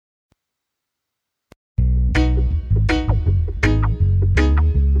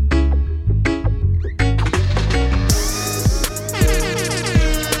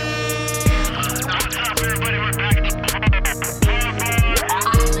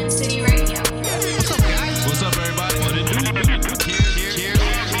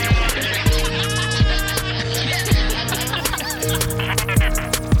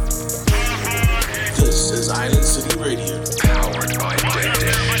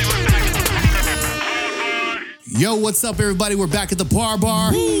Yo, what's up, everybody? We're back at the Par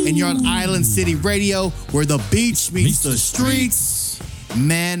Bar, and you're on Island City Radio, where the beach meets the streets.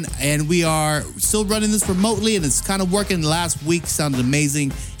 Man, and we are still running this remotely, and it's kind of working. Last week sounded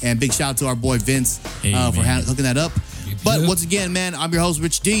amazing, and big shout out to our boy Vince for hooking that up. But once again, man, I'm your host,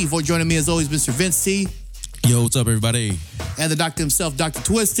 Rich D. For joining me, as always, Mr. Vince T. Yo, what's up, everybody? And the doctor himself, Dr.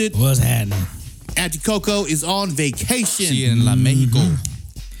 Twisted. What's happening? Auntie Coco is on vacation. She in La Mexico.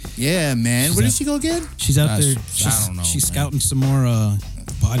 Yeah, man. Where did she go again? She's out there. I don't know. She's scouting some more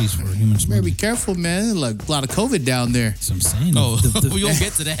bodies for human Better smuggling. be careful, man. Like a lot of COVID down there. That's what I'm saying. Oh, we gonna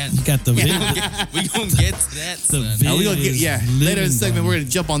get to that. You got the We gonna get to that, son. Now we gonna get later in the segment. down. We're gonna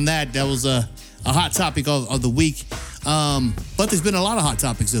jump on that. That was a hot topic of the week. But there's been a lot of hot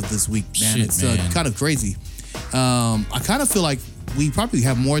topics of this week, man. Shit, It's man. kind of crazy. I kind of feel like we probably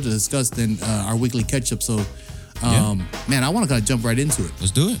have more to discuss than our weekly catch up. So, man, I want to kind of jump right into it.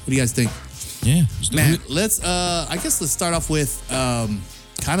 Let's do it. What do you guys think? Yeah, let's do Man, it. I guess let's start off with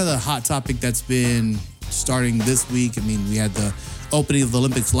kind of the hot topic that's been starting this week. I mean, we had the opening of the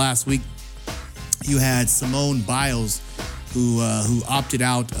Olympics last week. You had Simone Biles, who opted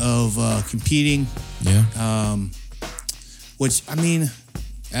out of competing. Yeah. Which, I mean,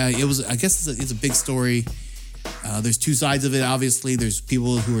 it was. I guess it's a big story. There's two sides of it. Obviously, there's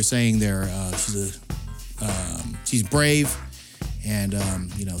people who are saying she's brave, and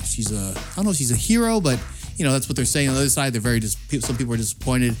she's I don't know if she's a hero, but that's what they're saying. On the other side, they're some people are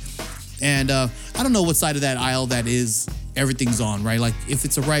disappointed, and I don't know what side of that aisle that is. Everything's on, right? Like if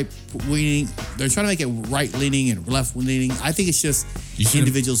it's a right leaning, they're trying to make it right leaning and left leaning. I think it's just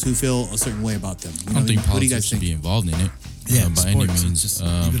individuals who feel a certain way about them. I don't think what do you politics guys should think? be involved in it. Yeah, by any sports, means. just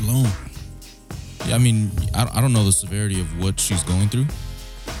leave it alone. Yeah, I mean, I don't know the severity of what she's going through,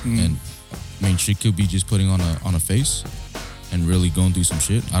 and I mean, she could be just putting on a face and really going through some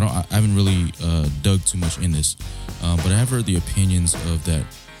shit. I haven't really dug too much in this, but I have heard the opinions of that.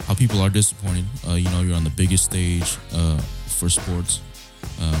 How people are disappointed. You're on the biggest stage for sports.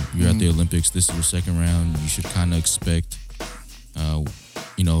 You're at the Olympics. This is your second round. You should kind of expect,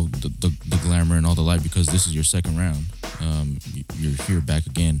 the glamour and all the light because this is your second round. You're here back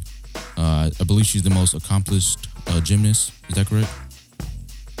again. I believe she's the most accomplished gymnast. Is that correct?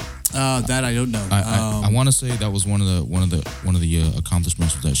 That I don't know. I want to say that was one of the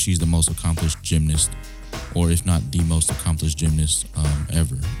accomplishments was that she's the most accomplished gymnast, or if not the most accomplished gymnast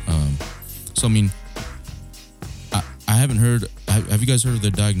ever. So I mean, I haven't heard. Have you guys heard of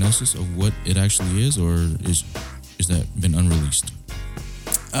the diagnosis of what it actually is, or is that been unreleased?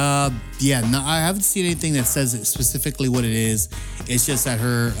 No, I haven't seen anything that says specifically what it is. It's just that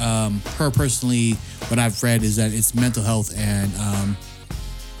her personally, what I've read is that it's mental health and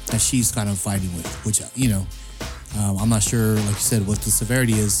that she's kind of fighting with, which I'm not sure, like you said, what the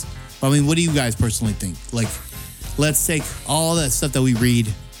severity is. But I mean, what do you guys personally think? Like, let's take all that stuff that we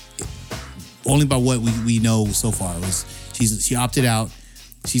read, only by what we know so far. She opted out.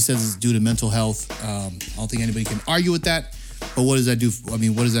 She says it's due to mental health. I don't think anybody can argue with that. But what does that do? I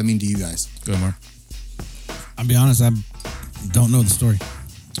mean, what does that mean to you guys? Go ahead, Mark. I'll be honest, I don't know the story.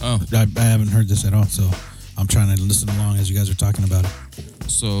 Oh, I haven't heard this at all, so I'm trying to listen along as you guys are talking about it.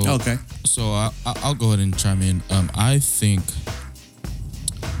 so Okay. So I'll go ahead and chime in. I think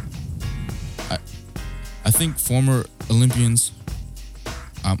former Olympians.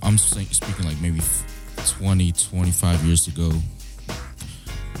 I'm speaking like maybe 20, 25 years ago.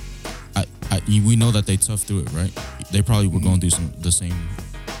 We know that they toughed through it, right? They probably were going through the same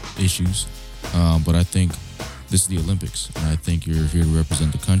issues, but I think this is the Olympics, and I think you're here to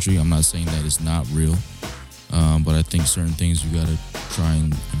represent the country. I'm not saying that it's not real, but I think certain things you got to try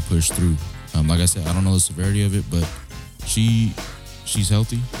and push through. Like I said, I don't know the severity of it, but she's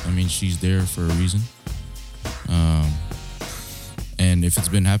healthy. I mean, she's there for a reason. And if it's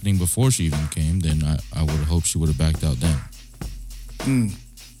been happening before she even came, then I would hope she would have backed out then.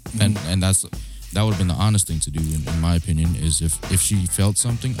 And that would have been the honest thing to do, in my opinion, is if she felt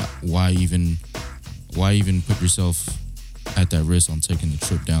something, why even put yourself at that risk on taking the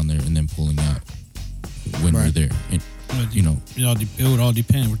trip down there and then pulling out when you're there? And, It would all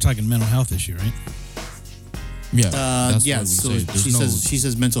depend. We're talking mental health issue, right? yeah. That's what we So say. she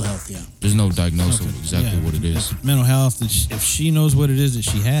says mental health. Yeah. There's no diagnosis of exactly what it is. If mental health, if she knows what it is that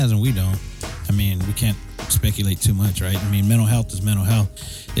she has and we don't, I mean, we can't speculate too much, right? I mean, mental health is mental health.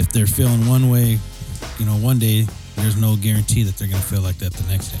 If they're feeling one way, one day, there's no guarantee that they're going to feel like that the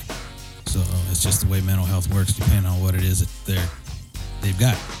next day. So it's just the way mental health works, depending on what it is that they've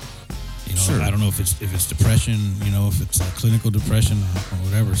got. Sure. I don't know if it's depression, if it's clinical depression or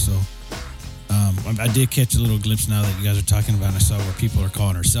whatever. So I did catch a little glimpse now that you guys are talking about, and I saw where people are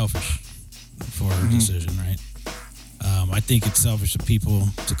calling her selfish for her decision, right? I think it's selfish of people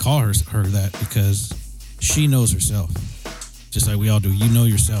to call her that because she knows herself. Just like we all do. You know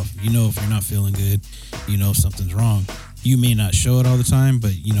yourself. You know if you're not feeling good. You know if something's wrong. You may not show it all the time,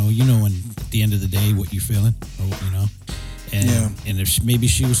 but you know when at the end of the day what you're feeling, or what, you know. And if maybe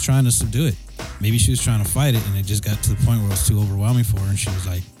she was trying to subdue it. Maybe she was trying to fight it, and it just got to the point where it was too overwhelming for her, and she was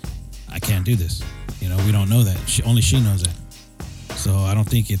like, I can't do this. You know, we don't know that. Only she knows that. So I don't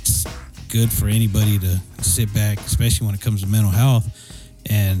think it's good for anybody to sit back, especially when it comes to mental health,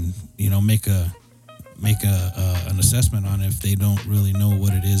 and, you know, make an assessment on if they don't really know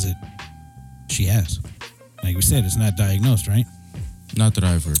what it is that she has. Like we said, it's not diagnosed, right? Not that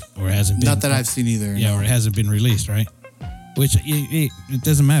I've heard. Or it hasn't been. Not that I've seen either. Yeah, no. Or it hasn't been released, right? Which it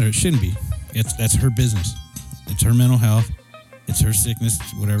doesn't matter. It shouldn't be. That's her business. It's her mental health. It's her sickness.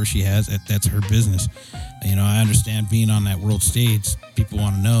 Whatever she has, that's her business. You know, I understand being on that world stage. People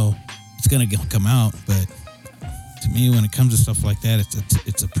want to know it's going to come out, but to me, when it comes to stuff like that,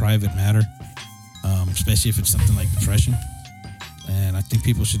 it's a private matter, especially if it's something like depression. And I think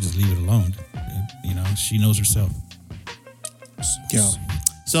people should just leave it alone. You know, she knows herself. Yeah.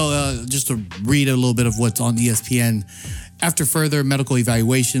 So just to read a little bit of what's on ESPN. After further medical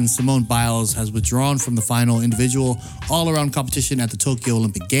evaluation, Simone Biles has withdrawn from the final individual all-around competition at the Tokyo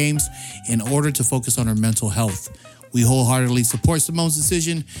Olympic Games in order to focus on her mental health. We wholeheartedly support Simone's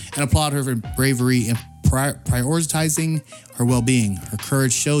decision and applaud her for bravery in prioritizing her well-being. Her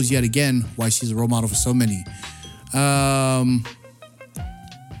courage shows yet again why she's a role model for so many.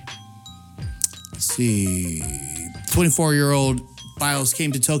 Let's see. 24-year-old Biles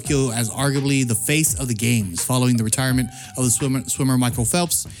came to Tokyo as arguably the face of the games following the retirement of the swimmer Michael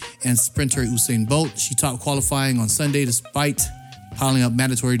Phelps and sprinter Usain Bolt. She topped qualifying on Sunday despite piling up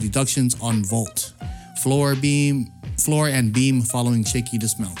mandatory deductions on vault, floor and beam following shaky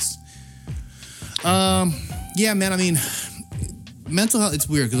dismounts. Yeah, man. I mean, mental health. It's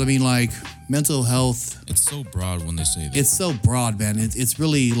weird because I mean, like mental health. It's so broad when they say that. It's so broad, man. It's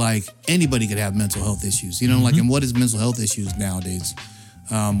really like anybody could have mental health issues, you know. Like, and what is mental health issues nowadays?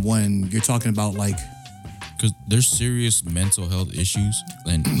 When you're talking about like, because there's serious mental health issues,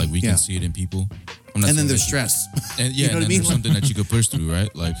 and like we can see it in people. And then there's stress. And yeah, you know and then there's something that you could push through,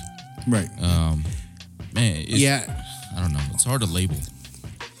 right? Like, right. Man, I don't know. It's hard to label.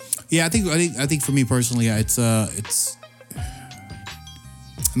 Yeah, I think for me personally, it's. I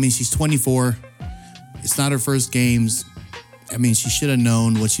mean, she's 24. It's not her first games. I mean, she should have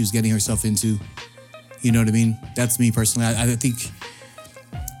known what she was getting herself into. You know what I mean? That's me personally. I think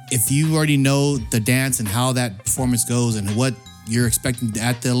if you already know the dance and how that performance goes and what you're expecting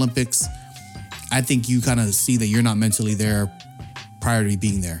at the Olympics, I think you kind of see that you're not mentally there prior to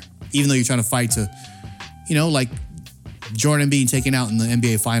being there. Even though you're trying to fight to, you know, like Jordan being taken out in the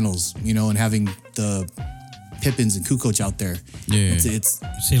NBA Finals, you know, and having the Pippins and Kukoc out there. Yeah. It's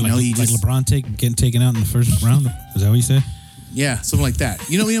say like, like LeBron getting taken out in the first round? Is that what you said? Yeah, something like that.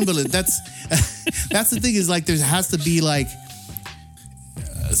 You know what I mean? But that's the thing is like there has to be like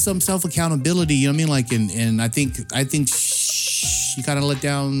some self accountability. You know what I mean? Like and I think she kind of let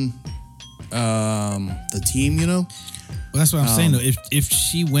down the team. You know. Well, that's what I'm saying though. If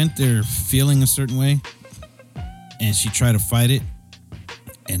she went there feeling a certain way and she tried to fight it,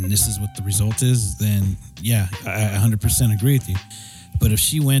 and this is what the result is, then yeah, I 100% agree with you. But if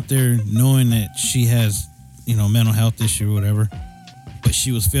she went there knowing that she has, you know, mental health issue or whatever, but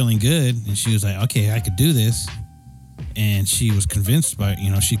she was feeling good and she was like, okay, I could do this, and she was convinced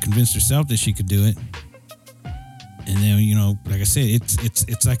she convinced herself that she could do it, and then, you know, like I said,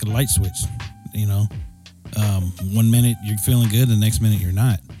 it's like a light switch, you know. 1 minute you're feeling good, the next minute you're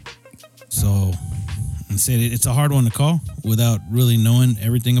not. So, and said it's a hard one to call without really knowing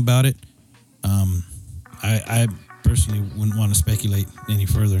everything about it. I personally wouldn't want to speculate any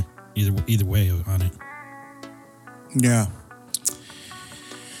further either way on it. Yeah.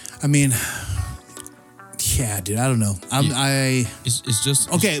 I mean, yeah, dude, I don't know. It's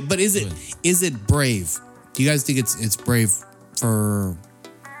just okay, but is it brave? Do you guys think it's brave for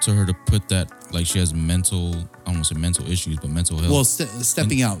her to put that, like she has mental, I don't want to say mental issues, but mental health? Well,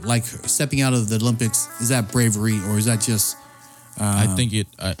 stepping out of the Olympics, is that bravery or is that just? I think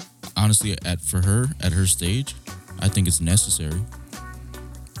honestly, for her at her stage, I think it's necessary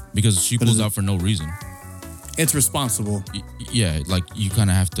because she pulls out for no reason. It's responsible. Yeah, like you kind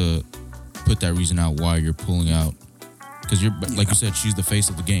of have to put that reason out why you're pulling out, because you're like you said, she's the face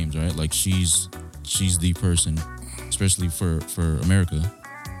of the games, right? Like she's the person, especially for America.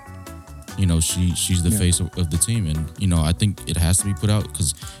 You know, she's the face of the team, and you know, I think it has to be put out,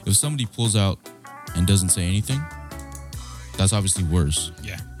 because if somebody pulls out and doesn't say anything, that's obviously worse.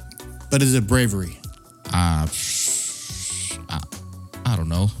 Yeah. But is it bravery? don't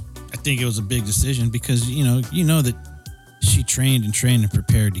know. I think it was a big decision because you know that she trained and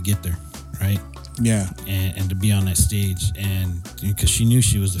prepared to get there, right? Yeah. And to be on that stage, and because she knew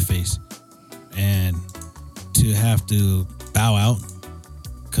she was the face, and to have to bow out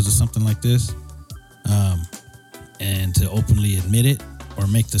because of something like this, and to openly admit it or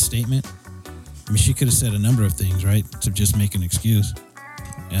make the statement. I mean, she could have said a number of things, right, to just make an excuse.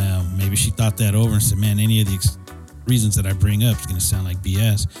 Maybe she thought that over and said, "Man, any of the reasons that I bring up is going to sound like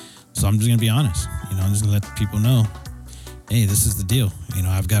BS." So I'm just going to be honest. I'm just going to let the people know, hey, this is the deal.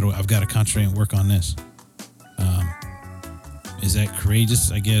 I've got to concentrate and work on this. Is that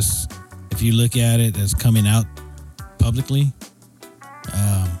courageous? I guess if you look at it as coming out publicly,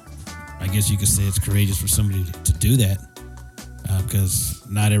 I guess you could say it's courageous for somebody to do that, because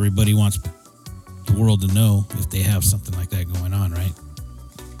not everybody wants the world to know if they have something like that going on, right?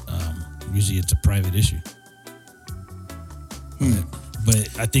 Usually it's a private issue. But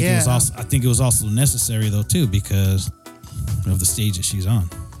I think it was also necessary though too, because of the stage that she's on.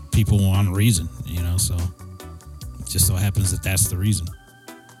 People want a reason, so it just so happens that that's the reason.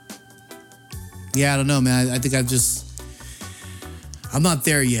 Yeah, I don't know, man. I think I'm not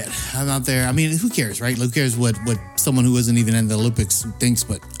there yet. I'm not there. I mean, who cares, right? Who cares what someone who isn't even in the Olympics thinks,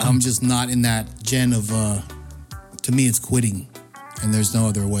 but I'm just not in that gen of, to me, it's quitting. And there's no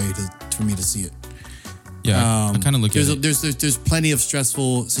other way for me to see it. Yeah, I kind of look at it. There's plenty of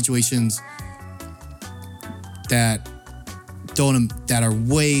stressful situations that are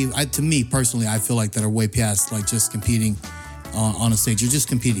way, to me personally, I feel like that are way past like just competing on a stage. You're just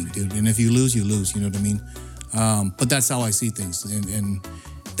competing, dude. And if you lose, you lose. You know what I mean? But that's how I see things. And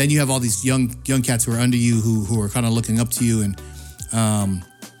then you have all these young cats who are under you who are kind of looking up to you, and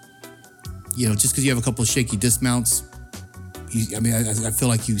just because you have a couple of shaky dismounts, I feel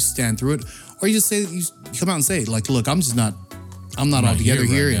like you stand through it, or you just say, you come out and say, like, look, I'm not all together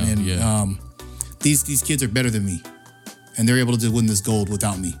here, right and these kids are better than me, and they're able to win this gold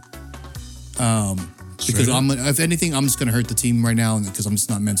without me. Because if anything, I'm just going to hurt the team right now, because I'm just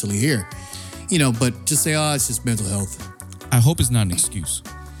not mentally here. But just say, it's just mental health. I hope it's not an excuse,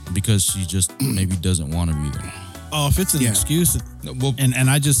 because she just maybe doesn't want to be there. Oh, if it's an excuse, and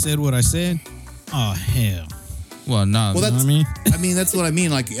I just said what I said, oh hell. Well, nah. Well, that's, that's what I mean.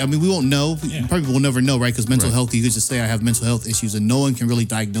 Like, we won't know. Yeah. Probably will never know, right? Because mental health, you could just say I have mental health issues, and no one can really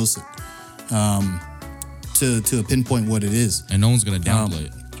diagnose it to pinpoint what it is. And no one's gonna downplay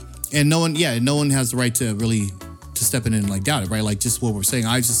it. And no one has the right to really to step in and like doubt it, right? Like just what we're saying.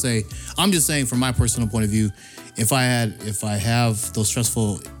 I'm just saying from my personal point of view, if I have those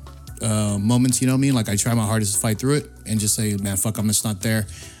stressful moments, you know what I mean? Like I try my hardest to fight through it and just say, man, fuck, I'm just not there,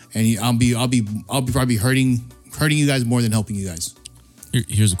 and I'll be probably hurting you guys more than helping you guys.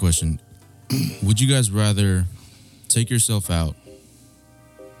 Here's a question: would you guys rather take yourself out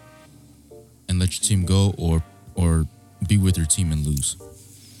and let your team go, or be with your team and lose?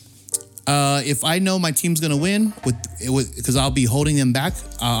 If I know my team's gonna win, because I'll be holding them back,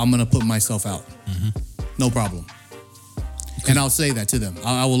 I'm gonna put myself out. Mm-hmm. No problem. And I'll say that to them.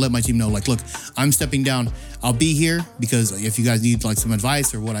 I will let my team know, like, look, I'm stepping down. I'll be here because if you guys need like some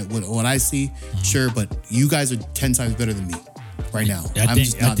advice or what I see, sure. But you guys are 10 times better than me right now. I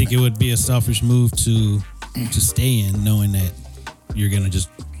think it would be a selfish move to stay in, knowing that you're gonna just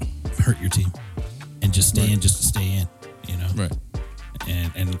hurt your team and just stay in just to stay in. Right.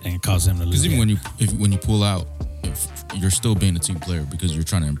 And cause them to lose. Because even when you pull out, if you're still being a team player because you're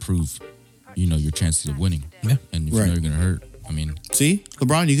trying to improve, your chances of winning. Yeah. And if you know you're gonna hurt, see,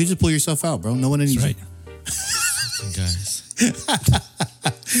 LeBron, you could just pull yourself out, bro. No one needs you. Fucking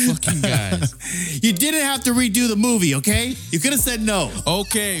guys. You didn't have to redo the movie, okay? You could have said no.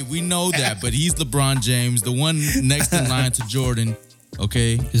 Okay, we know that, but he's LeBron James, the one next in line to Jordan.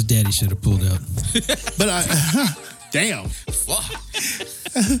 Okay, his daddy should have pulled out. But damn. Fuck.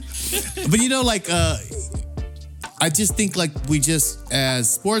 But I just think like we just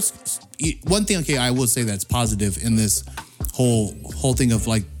as sports. One thing, okay, I will say that's positive in this whole thing of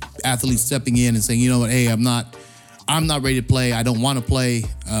like athletes stepping in and saying, you know what, hey, I'm not ready to play. I don't want to play.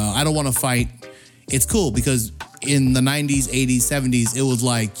 I don't want to fight. It's cool because in the 90s, 80s, 70s, it was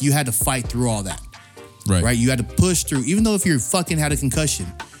like you had to fight through all that. Right? You had to push through, even though if you fucking had a concussion.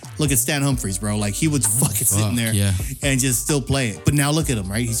 Look at Stan Humphries, bro. Like he was fucking sitting there and just still play it. But now look at him,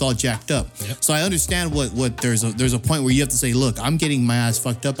 right? He's all jacked up. Yep. So I understand what there's a point where you have to say, look, I'm getting my ass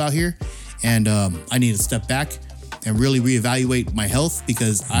fucked up out here, and I need to step back and really reevaluate my health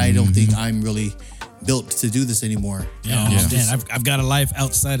because I don't think I'm really built to do this anymore. Yeah, I understand. I've got a life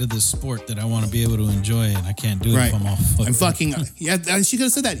outside of this sport that I want to be able to enjoy, and I can't do it if I'm all fucked up. I'm fucking, she could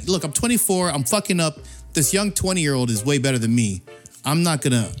have said that. Look, I'm 24. I'm fucking up. This young 20-year-old is way better than me. I'm not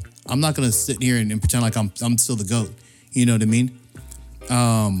gonna sit here and pretend like I'm still the GOAT. You know what I mean?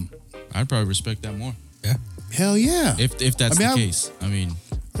 I'd probably respect that more. Yeah. Hell yeah. If that's the case. I mean,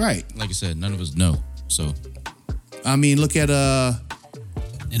 right. like I said, none of us know. So I mean, look at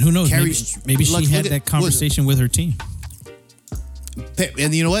And who knows? Carrie- Maybe she look had at- that conversation with her team.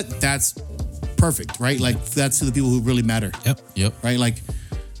 and you know what? That's perfect, right? Like that's to the people who really matter. yep. Right? Like,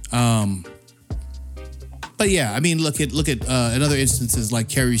 but yeah, I mean, look at another instances like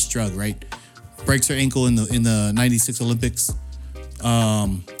Carrie Strug, right? Breaks her ankle in the '96 Olympics,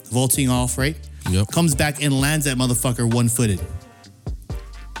 vaulting off, right? Yep. Comes back and lands that motherfucker one-footed.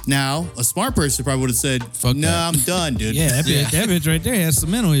 Now, a smart person probably would have said, Fuck "No, that." I'm done, dude." Yeah, that bitch right there has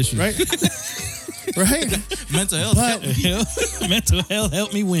some mental issues. Right. Right. Mental health. But Mental health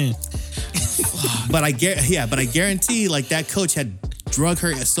helped me win. but I guarantee like that coach had drug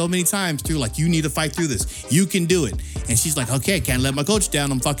her so many times through like, you need to fight through this. You can do it. And she's like, okay, can't let my coach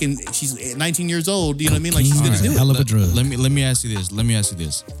down. She's 19 years old. You know what I mean? Like she's All gonna right. do it. Hell of a drug. Let me ask you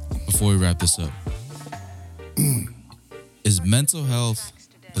this before we wrap this up. Is mental health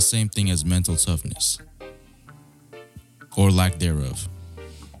the same thing as mental toughness? Or lack thereof?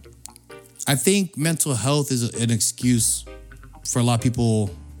 I think mental health is an excuse for a lot of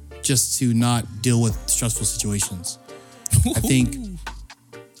people just to not deal with stressful situations.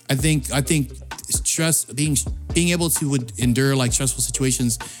 I think stress, being able to endure like stressful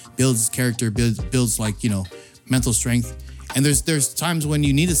situations builds character, builds like, you know, mental strength. And there's times when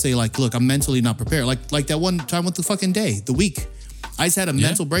you need to say like, look, I'm mentally not prepared. Like that one time with the fucking the week. I just had a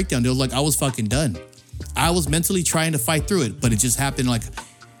mental breakdown, dude. Like I was fucking done. I was mentally trying to fight through it, but it just happened like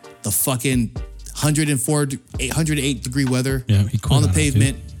the fucking 108 degree weather He quit on the it,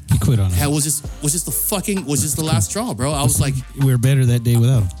 pavement. dude. He quit on it. Was just the last straw, bro. I was like, We were better that day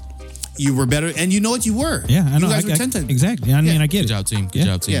without him. you were better, and you know what, you were. Yeah, I know. You guys I, were I, 10 times. exactly. I mean, Yeah. I get Good it. job, team. Good Yeah.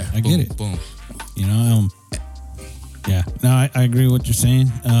 job, team. Yeah, I get it. Boom. You know, yeah. No, I agree with what you're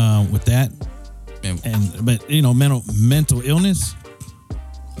saying with that. Man, But you know, mental illness,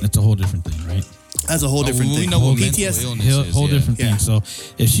 that's a whole different thing, right? That's a whole different we thing. know what PTSD. mental illness is. Whole yeah. different thing. Yeah. So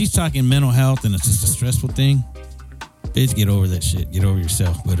if she's talking mental health and it's just a stressful thing, bitch, get over that shit. Get over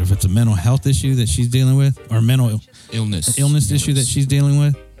yourself. But if it's a mental health issue that she's dealing with, or mental illness issue that she's dealing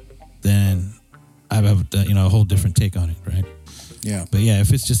with, then I have a whole different take on it, right? Yeah. But yeah,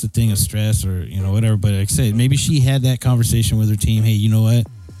 if it's just a thing of stress or whatever, but like I said, maybe she had that conversation with her team. Hey, you know what?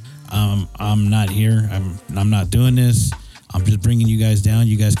 I'm not here. I'm not doing this. I'm just bringing you guys down.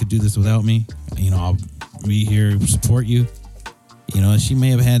 You guys could do this without me. I'll be here to support you. She may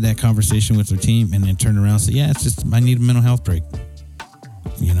have had that conversation with her team and then turn around and say, yeah, it's just I need a mental health break.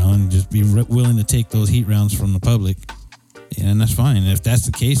 And just be willing to take those heat rounds from the public. And that's fine. And if that's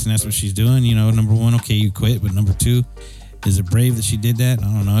the case and that's what she's doing, number one, okay, you quit. But number two, is it brave that she did that? I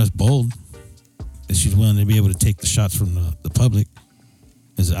don't know. It's bold that she's willing to be able to take the shots from the public.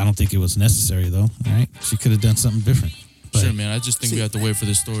 I don't think it was necessary, though. All right, she could have done something different. But Sure, man. I just think we have to wait for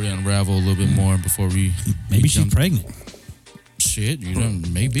this story to unravel a little bit more before we maybe she's jump. pregnant. Shit,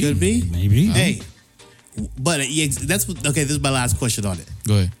 maybe. Could be. Maybe. Hey, but okay. This is my last question on it.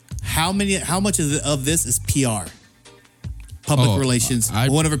 Go ahead. How much of this is PR? Public relations.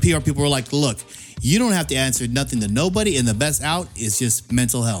 Whenever PR people were like, look, you don't have to answer nothing to nobody, and the best out is just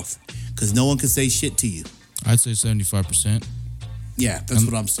mental health, because no one can say shit to you. I'd say 75%. Yeah, that's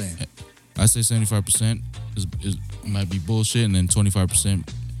what I'm saying. I'd say 75% is might be bullshit, and then 25%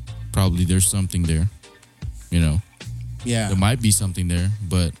 probably there's something there. Yeah. There might be something there,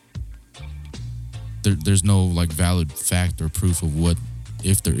 but there's no like valid fact or proof of what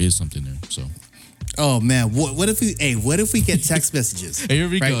if there is something there. So. Oh man, what if we get text messages? Here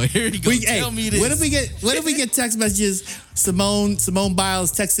we go. Tell me this. What if we get text messages? Simone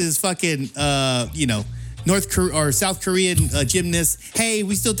Biles texts fucking North Korea or South Korean gymnast. Hey,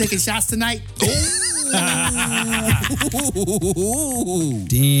 we still taking shots tonight?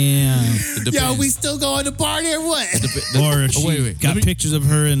 Damn. Yo, we still going to party or what? Or she wait. got pictures of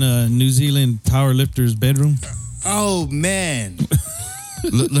her in a New Zealand powerlifter's bedroom. Oh man.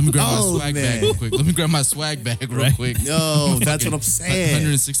 Let me grab my swag man. bag real quick. Right. quick. No, that's what I'm saying.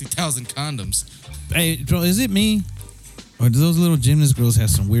 160,000 condoms. Hey, Joel, is it me? Or do those little gymnast girls have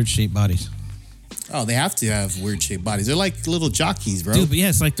some weird shaped bodies? Oh, they have to have weird shaped bodies. They're like little jockeys, bro. Dude, but yeah,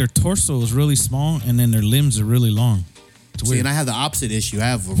 it's like their torso is really small and then their limbs are really long. It's See, weird. and I have the opposite issue. I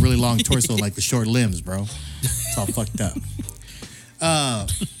have a really long torso, like the short limbs, bro. It's all fucked up.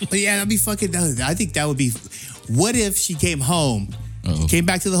 But yeah, that'd be fucking. I think that would be. What if she came home, came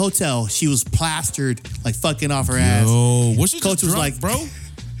back to the hotel, she was plastered, like fucking off her ass. Oh, what's Coach was like, bro?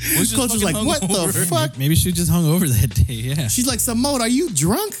 Coach was like, "What the fuck?" Maybe she just hung over that day. Yeah. She's like, "Simone, are you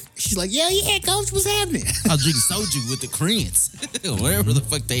drunk?" She's like, "Yeah, Coach, what's happening?" I'll drink soju with the Koreans. Whatever the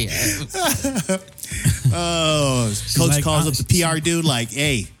fuck they have. Oh, Coach like, calls up the PR dude like,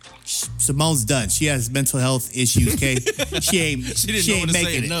 "Hey, Simone's done. She has mental health issues. Okay, she ain't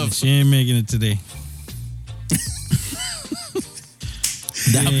making it. enough. She ain't making it today.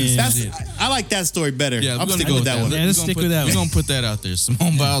 I like that story better. Yeah, I'm sticking with that one. Yeah, let's stick with that We're one. gonna put that out there.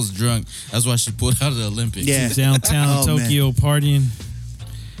 Simone Biles drunk. That's why she pulled out of the Olympics. Yeah. Downtown Tokyo partying.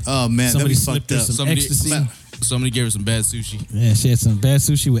 Oh man, that'd Somebody be slipped fucked her up. some ecstasy. Somebody gave her some bad sushi. Yeah, she had some bad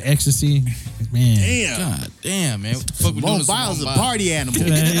sushi with ecstasy. Man. Damn. God damn, man. What the fuck we doing? Simone Biles is a Simone Biles? party animal.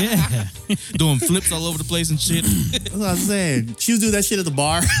 Yeah. Doing flips all over the place and shit. That's what I'm saying. She was doing that shit at the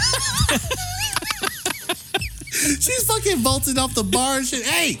bar. She's fucking vaulting off the bar and shit.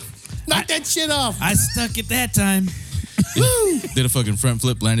 Hey, knock that shit off. I stuck it that time. Did a fucking front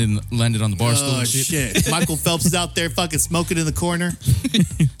flip, landed on the bar stool Oh and shit. shit. Michael Phelps is out there fucking smoking in the corner.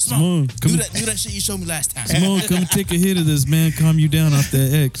 Simone, Do that shit you showed me last time. Simone, come take a hit of this, man. Calm you down off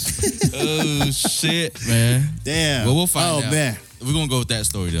that X. Oh shit, man. Damn. Well, we'll find out. Oh man. We're gonna go with that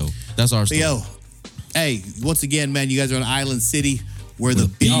story though. That's our But story. yo, hey, once again, man, you guys are in Island City where the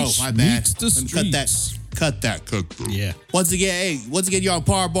beach. Oh, my bad. meets the Let me Cut that. Yeah. Once again, you're on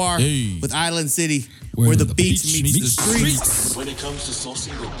Par Bar Hey. with Island City, where the beach meets the streets. When it comes to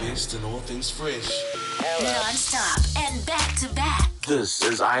saucing the best and all things fresh, Non-stop and back to back. this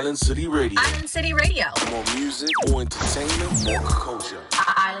is Island City Radio. Island City Radio. More music, more entertainment, more culture.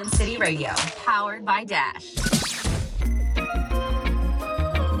 Island City Radio. Powered by Dash.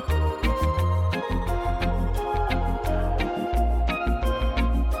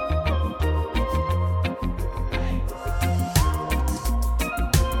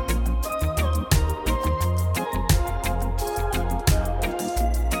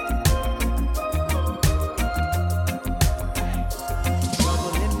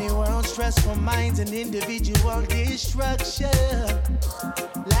 Stressful minds and individual destruction.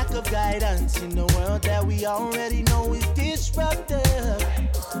 Lack of guidance in the world that we already know is disruptive.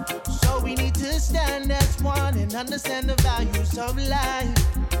 So we need to stand as one and understand the values of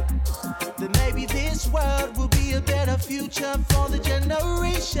life. Then maybe this world will be a better future for the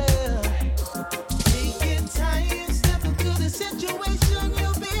generation. Take your time, step into the situation,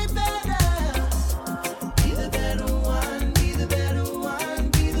 you'll be better. Be the better one, be the better one,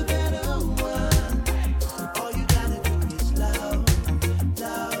 be the better one. All you gotta do is love,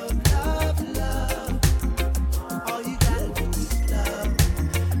 love, love, love. All you gotta do is love,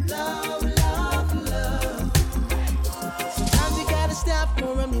 love, love, love. Sometimes you gotta stop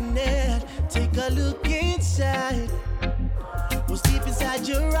for a minute, take a look inside. What's deep inside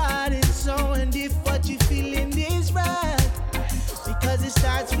your heart and soul, and if what you're feeling is right, because it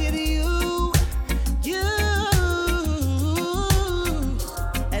starts with you,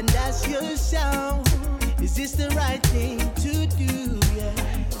 and that's your sound. Is this the right thing to do? Yeah.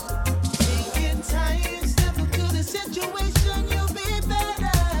 Take your time, step into the situation, you'll be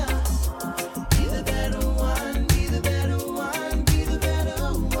better. Be the better one, be the better one, be the better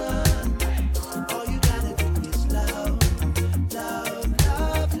one. All you gotta do is love, love,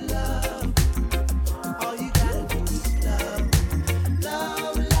 love, love. All you gotta do is love,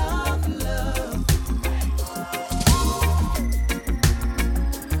 love, love, love.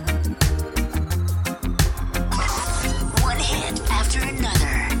 One hit after another.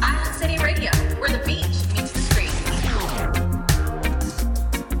 Island City Radio, where the beach meets the street.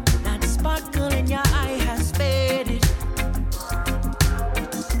 That sparkle in your eye has faded,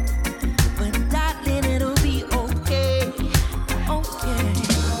 but darling, it'll be okay, okay.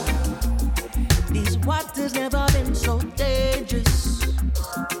 These waters never been so dangerous,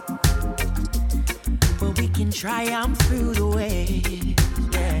 but we can triumph through the waves,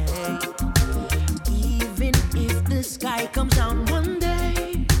 yeah. Even if the sky comes down one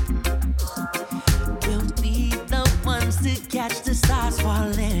day, we'll be the ones to catch the stars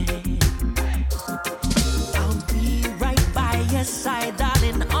falling. I'll be right by your side,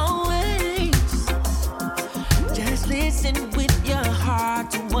 darling, always. Just listen with your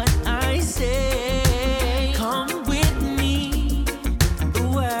heart to what I say. Come with me, the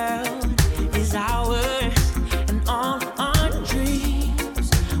world is ours, and all our dreams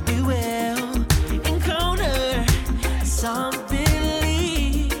we will encounter. Some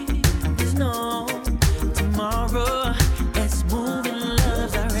believe there's no tomorrow. Let's move in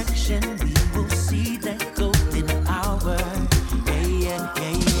love's direction. We will see that golden hour. Yeah, yeah,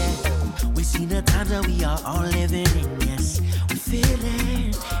 yeah, yeah. We see the times that we are all living in. Yes, we feel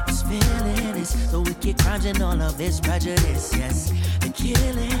it. It's feeling. It's the wicked crimes and all of this prejudice. Yes, the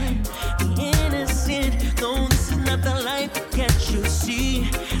killing.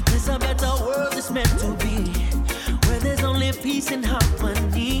 peace and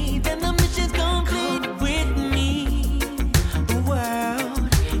harmony, then the mission's complete. Come with me, the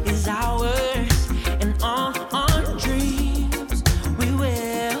world is ours, and all our dreams we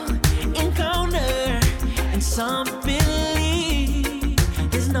will encounter. And some believe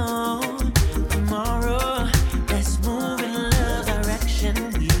there's no tomorrow. Let's move in love direction.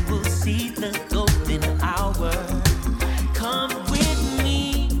 We will see the golden hour. Come with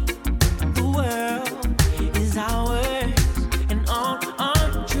me, the world is ours, and all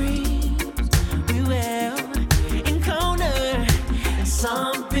our dreams we will encounter. And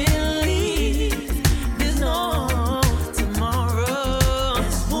some believe there's no tomorrow.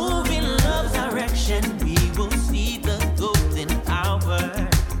 Let's move in love direction. We will see the golden hour.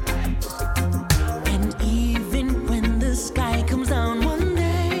 And even when the sky comes down one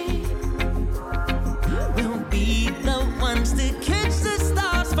day, we'll be the ones to catch the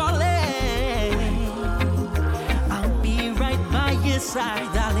stars falling. I'll be right by your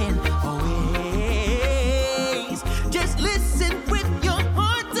side, darling, always. Just listen with your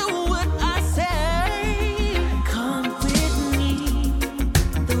heart to what I say. Come with me,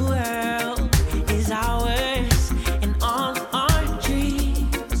 the world is ours, and all our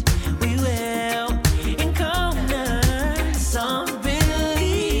dreams we will encounter. Some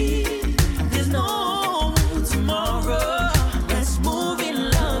believe there's no tomorrow. Let's move in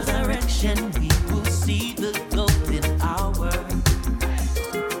love direction. We will see the golden hour.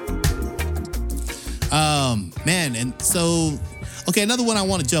 Man, and so, okay, another one I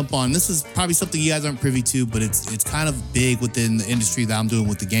want to jump on. This is probably something you guys aren't privy to, but it's kind of big within the industry that I'm doing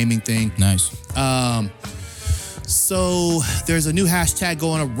with the gaming thing. Nice. So there's a new hashtag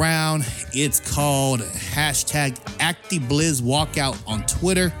going around. It's called hashtag ActiBlizz Walkout on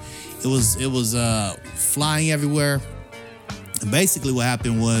Twitter. It was flying everywhere. And basically what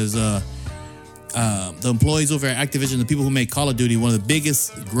happened was the employees over at Activision, the people who make Call of Duty, one of the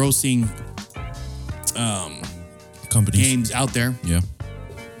biggest grossing Companies. games out there. Yeah.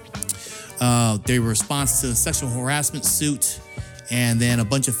 They were response to a sexual harassment suit, and then a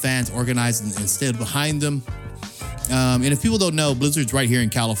bunch of fans organized and stood behind them. And if people don't know, Blizzard's right here in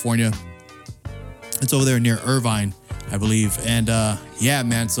California. It's over there near Irvine, I believe. And yeah,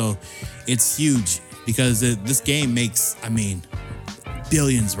 man, so it's huge because this game makes, I mean,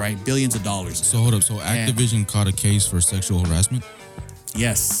 billions, right? Billions of dollars. So hold up. So Activision caught a case for sexual harassment?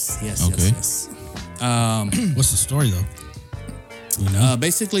 Yes. Okay. What's the story though? You know?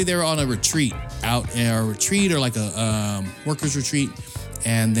 Basically, they were on a retreat, or like a workers' retreat,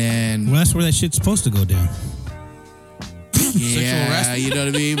 and then Well, that's where that shit's supposed to go down. yeah, you know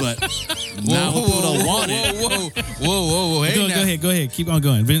what I mean. But now people don't want it. Whoa. Hey, Go ahead. Keep on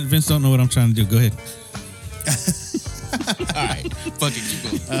going. Vince don't know what I'm trying to do. Go ahead. All right. Fuck it.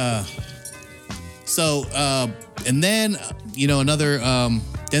 Keep going. So, and then, another,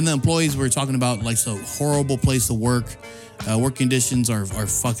 then the employees were talking about like some horrible place to work. Work conditions are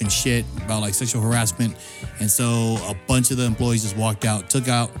fucking shit, about like sexual harassment. And so a bunch of the employees just walked out, took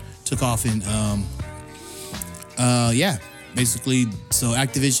off and, yeah, basically. So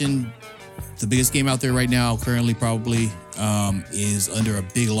Activision, the biggest game out there right now, currently probably, is under a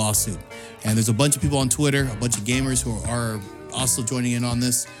big lawsuit. And there's a bunch of people on Twitter, a bunch of gamers who are also joining in on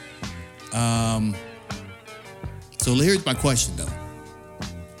this. So here's my question though.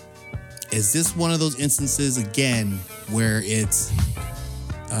 Is this one of those instances again where it's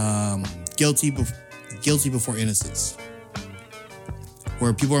guilty before innocence?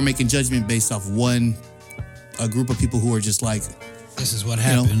 Where people are making judgment based off a group of people who are just like, This is what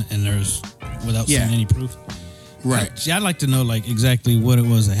happened, and there's without seeing any proof. right. See, I'd like to know like exactly what it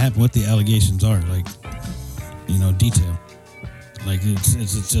was that happened, what the allegations are, like, detail. Like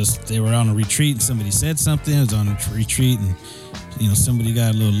it's just they were on a retreat and somebody said something. It was on a retreat and somebody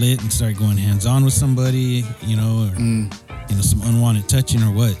got a little lit and started going hands on with somebody, or some unwanted touching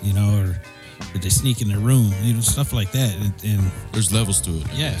or what, or did they sneak in their room, stuff like that. And There's levels to it.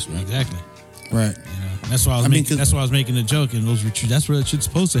 yeah, Yes, right? exactly. Right. That's why that's why I was making a joke in those retreats. That's where it should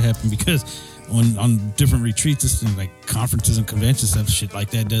supposed to happen because on different retreats, and like conferences and conventions, stuff shit like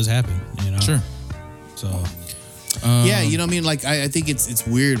that does happen. Sure. So. Yeah, you know what I mean? Like, I think it's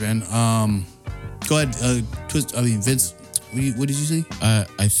weird, man. Go ahead, Vince, what did you say?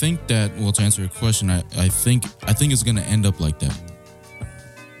 I think that, well, to answer your question, I think it's going to end up like that.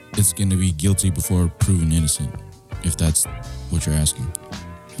 It's going to be guilty before proven innocent, if that's what you're asking.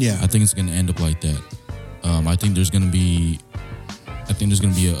 Yeah. I think it's going to end up like that. I think there's going to be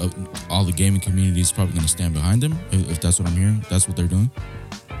all the gaming community is probably going to stand behind them, if that's what I'm hearing. That's what they're doing.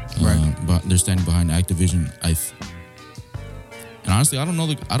 Right. But they're standing behind Activision. And honestly, I don't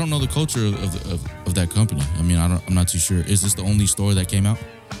know the culture of that company. I mean, I'm not too sure. Is this the only story that came out?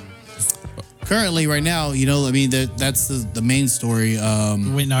 Currently, right now, you know, I mean, that's the main story.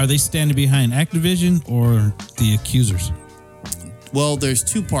 Wait, now are they standing behind Activision or the accusers? Well, there's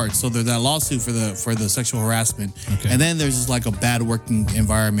two parts. So there's that lawsuit for the sexual harassment, Okay. and then there's just like a bad working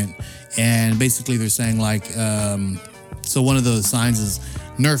environment. And basically, they're saying like, so one of the signs is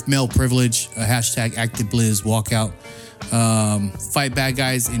nerf male privilege, hashtag ActiveBlizz walkout, fight bad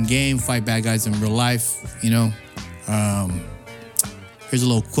guys in game, fight bad guys in real life. You know, here's a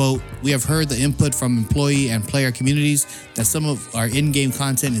little quote: "We have heard the input from employee and player communities that some of our in-game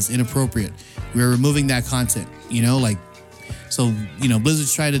content is inappropriate. We are removing that content." You know, like. So, you know,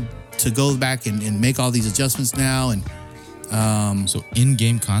 Blizzard's trying to go back and make all these adjustments now. And So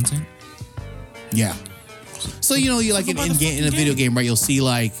in-game content? yeah. So, you know, you like in a video game, right? You'll see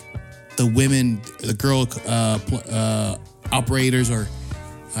like the women, the girl operators or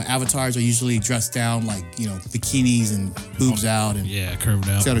avatars are usually dressed down like, you know, bikinis and boobs out and Yeah, curved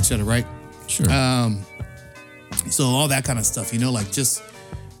out. et cetera, right? Sure. So all that kind of stuff, you know, like just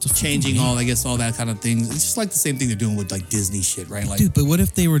changing all that kind of things. It's just like the same thing they're doing with like Disney shit, right? Like, Dude, but what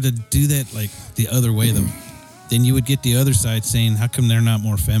if they were to do that like the other way though? Then you would get the other side saying, "How come they're not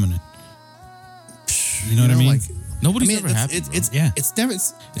more feminine?" You know what I mean? Like, Nobody's I ever mean, happy. it's never.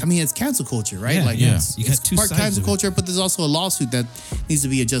 I mean, it's cancel culture, right? Yeah, like, yeah. It's, You got it's two part sides cancel of it. culture, but there's also a lawsuit that needs to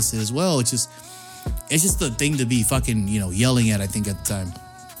be adjusted as well. It's just the thing to be fucking, you know, yelling at. I think at the time.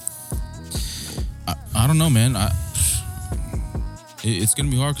 I don't know, man. It's gonna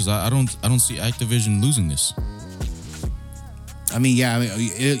be hard because I don't see Activision losing this. I mean,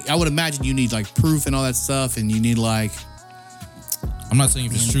 yeah. I would imagine you need like proof and all that stuff, and you need like. I'm not saying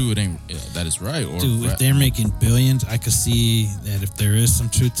if it's true, it ain't that it's right. Or Dude, if they're making billions, I could see that if there is some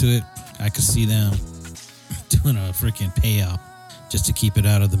truth to it, I could see them doing a freaking payout just to keep it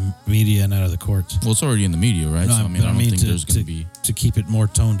out of the media and out of the courts. well, it's already in the media, right? No, So I mean, I don't think to, there's gonna be. to keep it more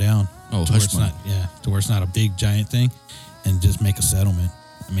toned down. Oh, to where hush it's money. not, to where it's not a big giant thing, and just make a settlement.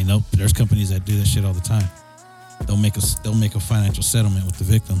 I mean, there's companies that do that shit all the time. They'll make a financial settlement with the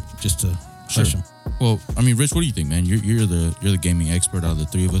victim just to hush them. Well, I mean, Rich, what do you think, man? You're the gaming expert out of the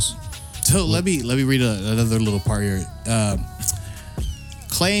three of us. So let me read another little part here.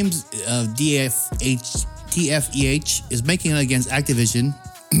 Claims of DFEH is making it against Activision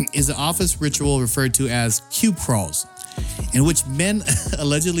is an office ritual referred to as cube crawls, in which men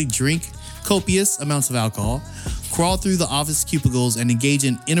allegedly drink copious amounts of alcohol, crawl through the office cubicles, and engage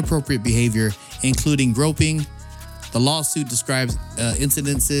in inappropriate behavior, including groping. The lawsuit describes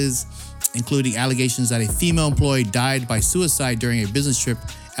incidences, including allegations that a female employee died by suicide during a business trip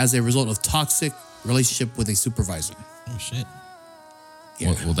as a result of toxic relationship with a supervisor. Oh shit!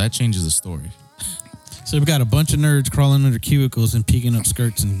 Yeah. Well, that changes the story. So we've got a bunch of nerds crawling under cubicles and peeking up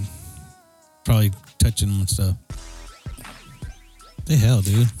skirts and probably touching them and stuff. The hell,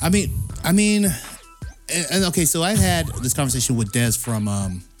 dude! I mean, and okay, so I had this conversation with Des from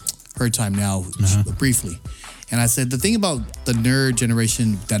Her Time Now briefly, and I said the thing about the nerd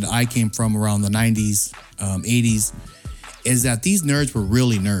generation that I came from around the 90s, 80s, is that these nerds were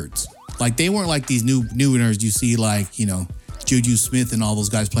really nerds. Like they weren't like these new nerds you see like, you know, Juju Smith and all those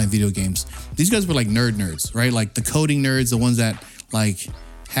guys playing video games. These guys were like nerds, right? Like the coding nerds, the ones that like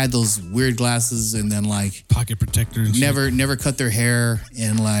had those weird glasses and then like Pocket protector and shit. never cut their hair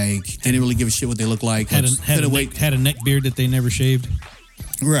and like didn't really give a shit what they look like. Had Couldn't a neck beard that they never shaved.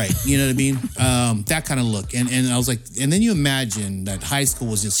 Right. You know what I mean? That kind of look. And I was like, and then you imagine that high school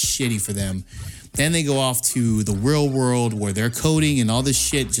was just shitty for them. Then they go off to the real world where they're coding and all this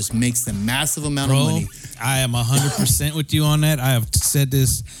shit just makes them massive amount of money. I am 100% with you on that. I have said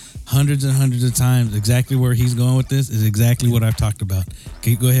this hundreds and hundreds of times. Exactly where he's going with this is exactly what I've talked about.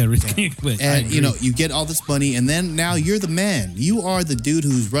 Okay, go ahead, Rich. And you know, you get all this money, and then now you're the man. You are the dude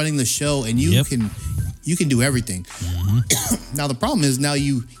who's running the show, and you can do everything. Mm-hmm. Now the problem is now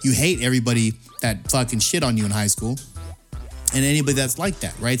you hate everybody that fucking shit on you in high school, and anybody that's like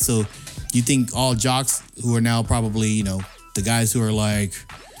that, right? So you think all jocks who are now probably, you know, the guys who are like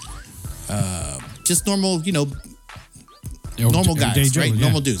just normal, you know, normal guys, right?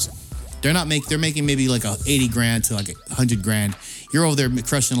 Normal dudes. They're making maybe like $80 grand to like $100 grand. You're over there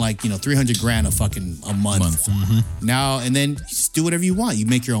crushing like, you know, $300 grand a month. Mm-hmm. Now, and then you just do whatever you want. You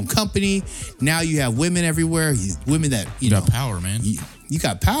make your own company. Now you have women everywhere. Women that, you know, got power, man. You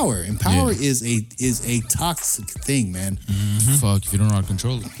got power, and power is a toxic thing, man. Mm-hmm. Fuck, if you don't know how to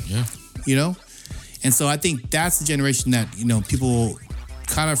control it. Yeah. You know? And so I think that's the generation that, you know, people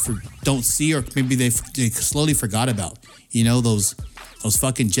kind of don't see, or maybe they slowly forgot about. You know, those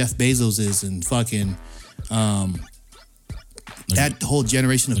fucking Jeff Bezoses and fucking that whole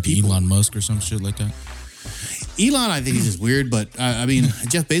generation of like people. Elon Musk or some shit like that. Elon, I think he's just weird, but I mean,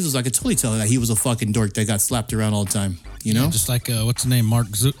 Jeff Bezos, I could totally tell that he was a fucking dork that got slapped around all the time. You know, Just like what's his name, Mark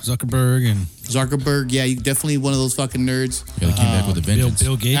Zuckerberg and Zuckerberg. Yeah, you definitely one of those fucking nerds. Yeah, they came back with a vengeance.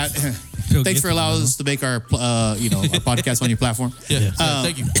 Bill Gates. Bill Thanks Gates for is allowing another us to make our our podcast on your platform. Yeah,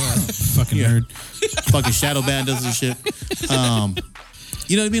 thank you. fucking Yeah. nerd. Fucking shadow band does this shit.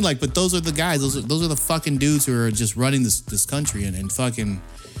 You know what I mean? Like, but those are the guys. Those are the fucking dudes who are just running this country and fucking.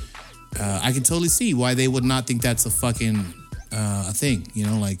 I can totally see why they would not think that's a fucking a thing. You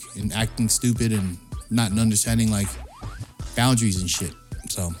know, like in acting stupid and not understanding like boundaries and shit.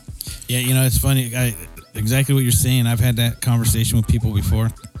 So Yeah, it's funny. Exactly what you're saying. I've had that conversation with people before,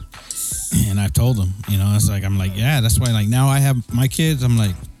 and I've told them. I'm like, yeah, that's why. Like now, I have my kids. I'm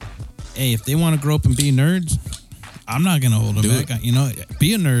like, hey, if they want to grow up and be nerds, I'm not gonna hold them Do back.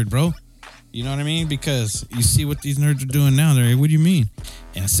 Be a nerd, bro. You know what I mean? Because you see what these nerds are doing now. They're like, what do you mean?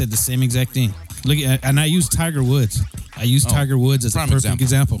 And I said the same exact thing. Look at, and I use Tiger Woods. I use Tiger Woods as a prime perfect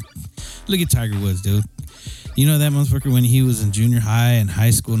example. Look at Tiger Woods, dude. You know that motherfucker when he was in junior high and high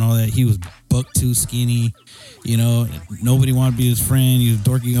school and all that, he was buck too skinny. Nobody wanted to be his friend. He was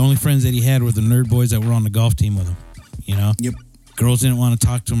dorky. The only friends that he had were the nerd boys that were on the golf team with him. Yep. Girls didn't want to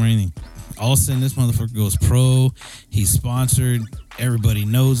talk to him or anything. All of a sudden, this motherfucker goes pro. He's sponsored. Everybody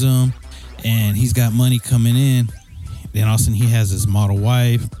knows him. And he's got money coming in. Then all of a sudden, he has his model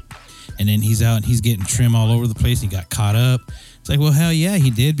wife. And then he's out and he's getting trim all over the place. He got caught up. It's like, well, hell yeah, he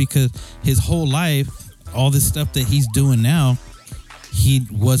did, because his whole life, all this stuff that he's doing now, he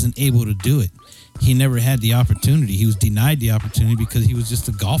wasn't able to do it. He never had the opportunity. He was denied the opportunity because he was just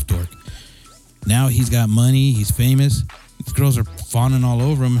a golf dork. Now he's got money. He's famous. These girls are fawning all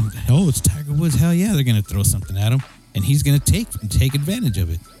over him. And, oh, it's Tiger Woods. Hell yeah, they're going to throw something at him. And he's going to take advantage of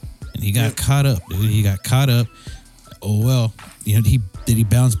it. And he got caught up, dude. He got caught up. Oh, well, did he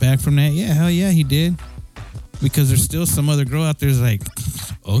bounce back from that? Yeah, hell yeah, he did. Because there's still some other girl out there who's like,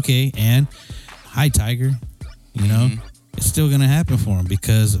 okay, and hi, Tiger. It's still going to happen for him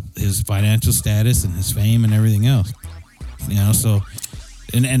because of his financial status and his fame and everything else. So,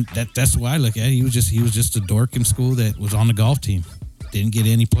 and that's why I look at it. He was just a dork in school that was on the golf team, didn't get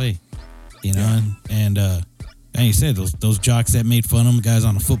any play. And you said those jocks that made fun of him, guys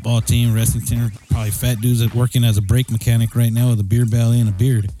on the football team, wrestling team, probably fat dudes that working as a brake mechanic right now with a beer belly and a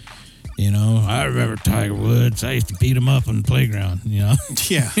beard. I remember Tiger Woods. I used to beat him up on the playground. Yeah,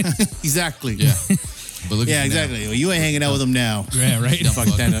 exactly. Yeah. But look at exactly. Well, you ain't hanging out with him now. Yeah, right. You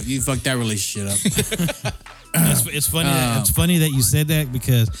fucked that up. You fucked that relationship up. It's funny. It's funny that you said that,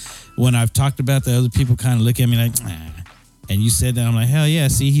 because when I've talked about that, other people kind of look at me like, nah. And you said that, I'm like, hell yeah.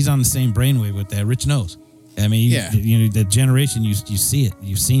 See, he's on the same brainwave with that. Rich knows. I mean, the generation, you see it,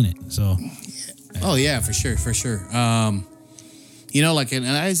 you've seen it. So, oh yeah, for sure. And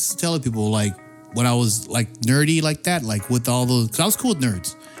I used to tell people, like, when I was like nerdy like that, like with all those, because I was cool with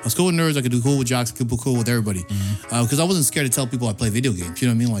nerds. I was cool with nerds. I could do cool with jocks. I could be cool with everybody. Because I wasn't scared to tell people I play video games. You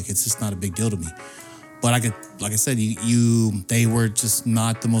know what I mean? Like, it's just not a big deal to me. But I could, like I said, they were just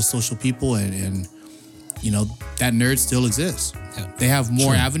not the most social people, and that nerd still exists. Yeah. They have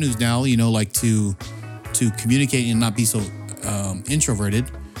more avenues now, like to communicate and not be so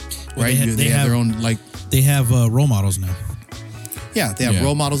introverted, right? They have their own, like, they have role models now. Yeah, they have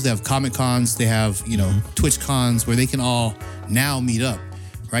role models. They have Comic Cons. They have Twitch cons where they can all now meet up,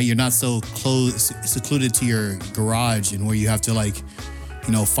 right? You're not so secluded to your garage and where you have to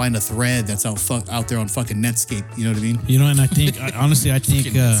find a thread that's out there on fucking Netscape. You know what I mean? And I think honestly, I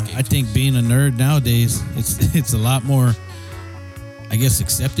think being a nerd nowadays, it's a lot more, I guess,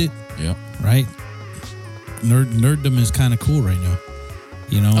 accepted. Yeah. Right. Nerddom is kind of cool right now.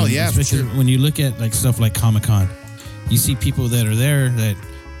 Oh yeah, especially for sure. When you look at like stuff like Comic-Con, you see people that are there that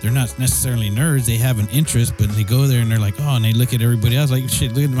they're not necessarily nerds. They have an interest, but they go there and they're like, oh, and they look at everybody else like,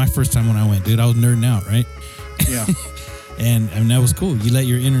 shit, look at my first time when I went, dude. I was nerding out, right? Yeah. and that was cool. You let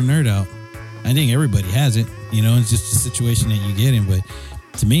your inner nerd out. I think everybody has it. It's just a situation that you get in. But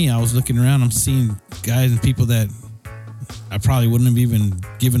to me, I was looking around. I'm seeing guys and people that I probably wouldn't have even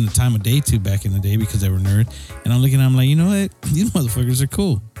given the time of day to back in the day because they were nerds. And I'm looking at them like, you know what? These motherfuckers are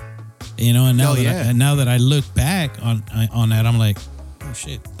cool. And now that I look back on that, I'm like, oh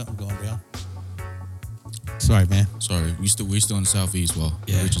shit, something going down. Sorry, man. Sorry, we're still in the Southeast,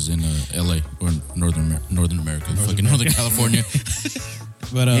 which is in L.A. or Northern America, Northern California.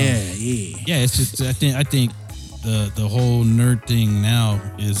 But it's just I think the whole nerd thing now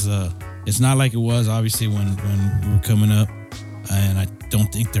is it's not like it was obviously when we were coming up, and I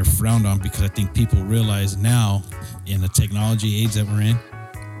don't think they're frowned on because I think people realize now in the technology age that we're in,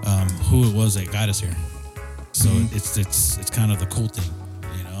 who it was that got us here. So it's kind of the cool thing,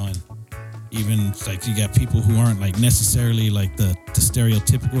 you know. And even like you got people who aren't like necessarily like the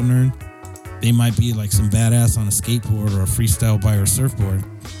stereotypical nerd. They might be like some badass on a skateboard or a freestyle bike or surfboard,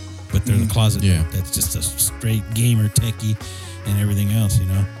 but they're the closet Yeah. nerd that's just a straight gamer, techie, and everything else, you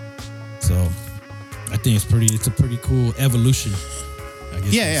know. So I think it's a pretty cool evolution. I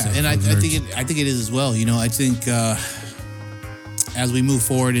guess Yeah, and I think it is as well. You know, I think as we move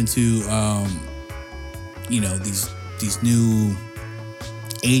forward into you know, these new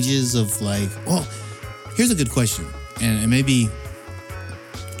ages of like, well, here's a good question, and maybe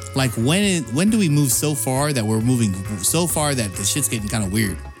like when do we move so far that we're moving so far that the shit's getting kind of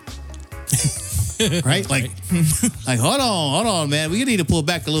weird? Right? Like hold on, man. We need to pull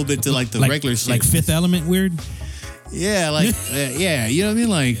back a little bit to like the regular shit. Like Fifth Element weird. Yeah, like yeah, you know what I mean?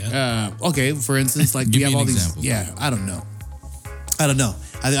 Like okay, for instance, like we Give have me all an these. example. Yeah, I don't know.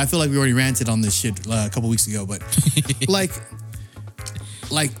 I feel like we already ranted on this shit a couple weeks ago, but like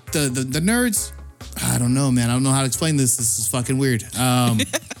the nerds. I don't know, man. I don't know how to explain this. This is fucking weird.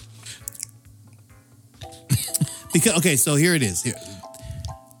 Because okay, so here it is. Here.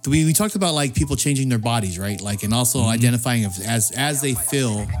 We talked about like people changing their bodies, right? Like, and also identifying as they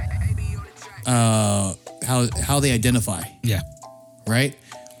feel, how they identify, Yeah. right?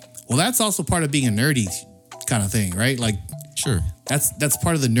 Well, that's also part of being a nerdy kind of thing, right? Like, Sure. that's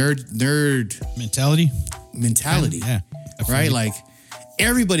part of the nerd Mentality. mentality, Yeah. I feel right? you. Like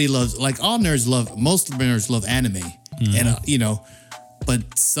everybody loves, like all nerds love, most nerds love anime, and you know,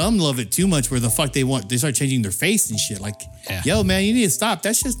 but some love it too much where the fuck they start changing their face and shit. Like, Yeah. yo, man, you need to stop.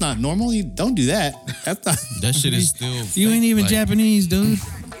 That's just not normal. You don't do that. That's not. That shit is still. You ain't even like, Japanese, dude.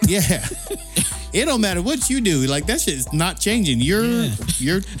 Yeah. It don't matter what you do. Like that shit is not changing. You're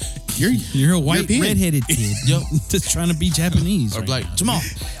You're a white European. redheaded kid. Yup. Just trying to be Japanese. Or right like now. Jamal,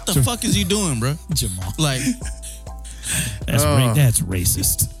 what the fuck is you doing, bro? Jamal. Like, That's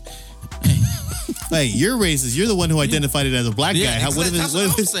racist. Hey, you're racist. You're the one who identified it as a black guy. yeah, What if that's it's,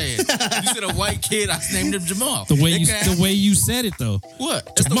 what I'm saying. You said a white kid, I named him Jamal. The way you said it though. What?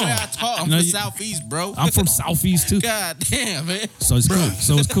 That's the Jamal. way I talk. I'm No, from you- Southeast, bro. I'm from Southeast too. God damn, man. So it's cool.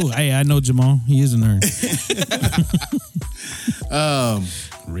 So it's cool. Hey, I know Jamal. He is a nerd.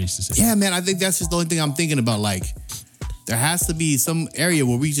 Racist. yeah, man. I think that's just the only thing I'm thinking about. Like, there has to be some area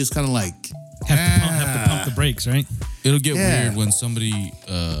where we just kind of like, Have to pump the brakes, right? It'll get Yeah. weird when somebody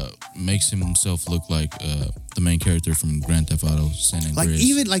makes himself look like the main character from Grand Theft Auto San Andreas.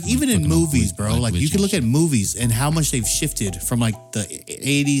 even in fucking movies, glitch- bro. Like you glitchy can look shit. at movies and how much they've shifted from like the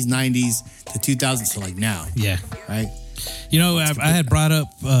 80s, 90s to 2000s to like now, Yeah. right? You know, I had brought up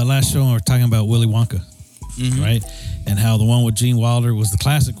last show when we were talking about Willy Wonka, right? And how the one with Gene Wilder was the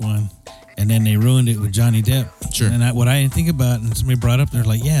classic one, and then they ruined it with Johnny Depp. Sure. And what I didn't think about, and somebody brought up, they're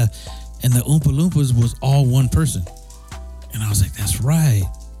like, yeah, and the Oompa Loompas was all one person. And I was like, that's right.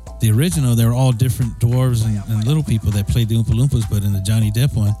 The original, they were all different dwarves and little people that played the Oompa Loompas, but in the Johnny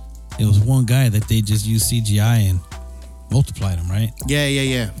Depp one, it was one guy that they just used CGI and multiplied him, right?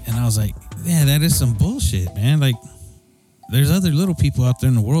 Yeah. And I was like, yeah, that is some bullshit, man. Like, there's other little people out there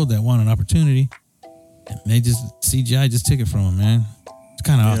in the world that want an opportunity. And they just, CGI just took it from them, man. It's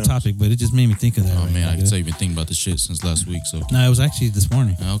kind of off topic, but it just made me think of that. Oh right man, now, I can dude. tell you've been thinking about this shit since last week, so No, it was actually this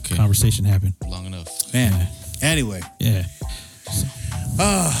morning. Okay. Conversation happened. long enough. Man. Anyway, Yeah.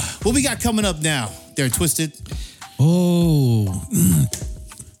 what we got coming up now? They're Twisted. Oh,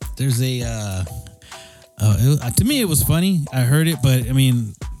 there's to me, it was funny. I heard it, but I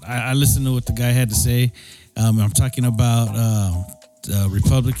mean, I listened to what the guy had to say. I'm talking about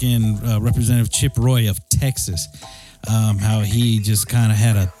Republican Representative Chip Roy of Texas, how he just kind of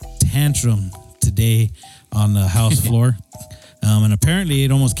had a tantrum today on the House floor. And apparently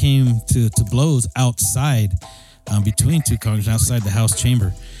it almost came to blows outside between two congressmen outside the House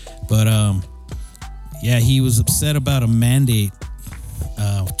chamber. But yeah, he was upset about a mandate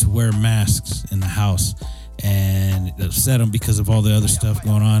to wear masks in the House, and it upset him because of all the other stuff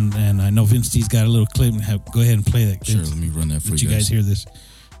going on. And I know Vince T's got a little clip. Go ahead and play that. Sure, Vince. let me run that for Did you you guys hear this?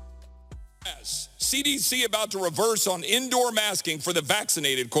 CDC about to reverse on indoor masking for the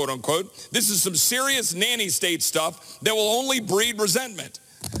vaccinated, quote unquote. This is some serious nanny state stuff that will only breed resentment.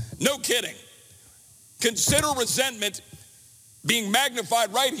 No kidding. Consider resentment being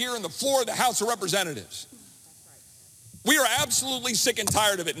magnified right here in the floor of the House of Representatives. We are absolutely sick and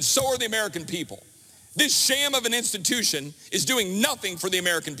tired of it, and so are the American people. This sham of an institution is doing nothing for the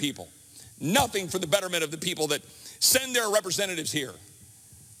American people, nothing for the betterment of the people that send their representatives here.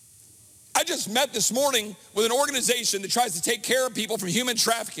 I just met this morning with an organization that tries to take care of people from human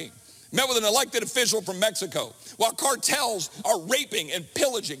trafficking. Met with an elected official from Mexico while cartels are raping and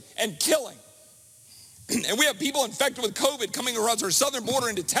pillaging and killing. and we have people infected with COVID coming across our southern border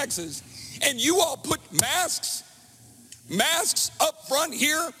into Texas, and you all put masks up front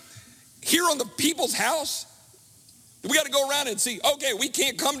here on the people's house. We got to go around and see, okay, we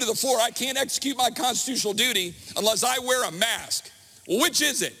can't come to the floor. I can't execute my constitutional duty unless I wear a mask. Well, which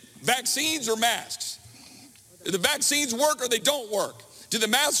is it? Vaccines or masks? Do the vaccines work or they don't work? Do the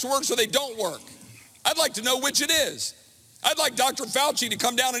masks work or they don't work? I'd like to know which it is. I'd like Dr. Fauci to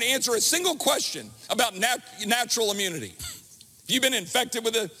come down and answer a single question about natural immunity. If you've been infected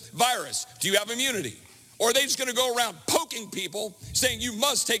with a virus, do you have immunity? Or are they just going to go around poking people saying you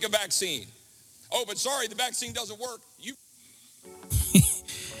must take a vaccine? Oh, but sorry, the vaccine doesn't work.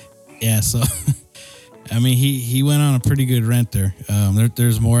 Yeah, so, I mean, he went on a pretty good rant there.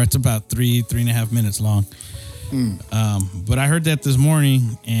 There's more. It's about 3.5 minutes long. But I heard that this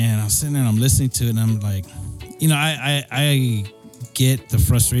morning, and I was sitting there and I'm listening to it, and I'm like, you know, I get the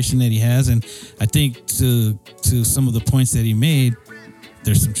frustration that he has, and I think to some of the points that he made,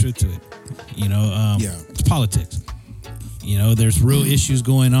 there's some truth to it. You know, It's politics. You know, there's real issues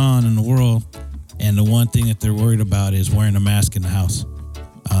going on in the world, and the one thing that they're worried about is wearing a mask in the house.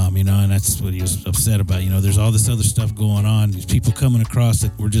 You know, and that's what he was upset about. You know, there's all this other stuff going on. These people coming across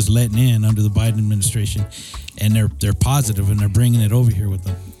that we're just letting in under the Biden administration, and they're positive and they're bringing it over here with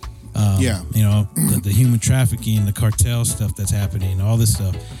them. You know, the human trafficking, the cartel stuff that's happening, all this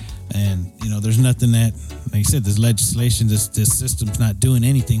stuff. And, you know, there's nothing that, like you said, this legislation, this system's not doing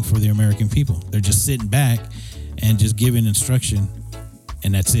anything for the American people. They're just sitting back and just giving instruction,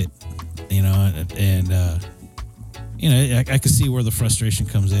 and that's it. You know, and you know, I can see where the frustration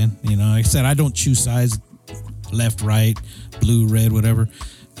comes in. You know, like I said, I don't choose sides, left, right, blue, red, whatever.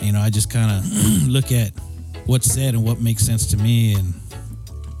 You know, I just kind of look at what's said and what makes sense to me, and,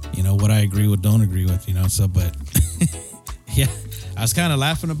 you know, what I agree with, don't agree with, you know. So, but yeah, I was kind of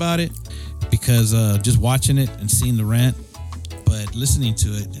laughing about it because just watching it and seeing the rant, but listening to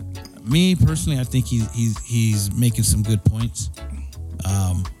it, me personally, I think he's making some good points.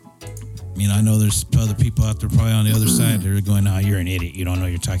 You know, I know there's other people out there probably on the other side that are going, "Oh, you're an idiot. You don't know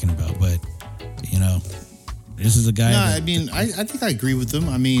what you're talking about." But, you know, this is a guy. I mean, I think I agree with them.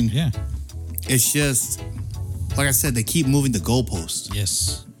 I mean, yeah, it's just like I said, they keep moving the goalposts.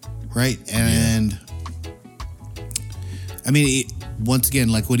 Yes. Right, and I mean, once again,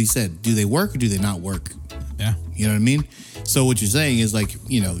 like what he said, do they work or do they not work? Yeah. You know what I mean? So what you're saying is, like,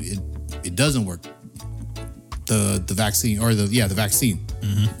 you know, it doesn't work. The vaccine or the vaccine,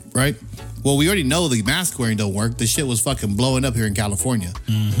 right? Well, we already know the mask wearing don't work. The shit was fucking blowing up here in California.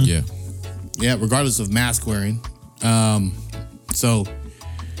 Yeah, regardless of mask wearing. So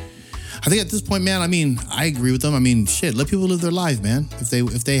I think at this point, man, I mean, I agree with them. I mean, shit, let people live their life, man.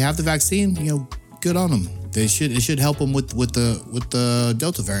 If they have the vaccine, you know, good on them. It should help them with the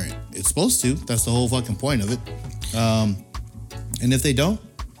Delta variant. It's supposed to. That's the whole fucking point of it. And if they don't,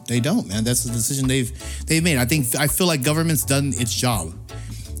 they don't, man. That's the decision they've made. I feel like government's done its job.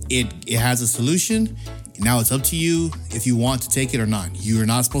 It has a solution. Now it's up to you if you want to take it or not. You are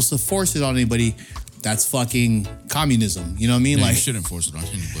not supposed to force it on anybody. That's fucking communism. You know what I mean? Yeah, like, you shouldn't force it on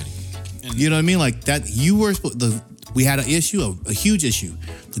anybody. You know what I mean? Like that. We had an issue, a huge issue.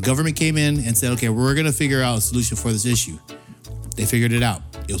 The government came in and said, "Okay, we're gonna figure out a solution for this issue." They figured it out.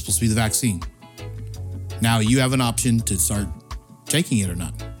 It was supposed to be the vaccine. Now you have an option to start taking it or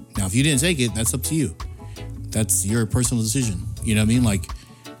not. Now, if you didn't take it, that's up to you. That's your personal decision. You know what I mean? Like,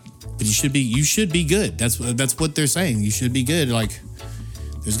 but you should be good. That's what they're saying. You should be good. Like,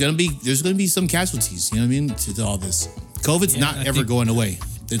 there's gonna be some casualties. You know what I mean? To all this, COVID's not ever going away.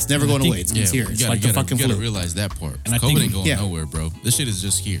 It's never going away. It's here. It's like the fucking flu. You gotta realize that part. And I COVID think, ain't going nowhere, bro. This shit is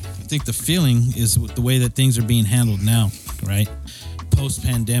just here. I think the feeling is with the way that things are being handled now, right?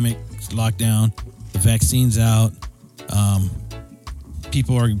 Post-pandemic lockdown, the vaccine's out.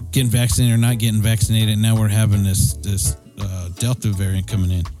 People are getting vaccinated or not getting vaccinated. And now we're having this Delta variant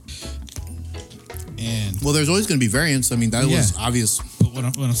coming in. And well, there's always going to be variants. I mean, that was obvious. But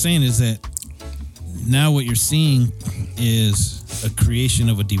what I'm saying is that now what you're seeing is a creation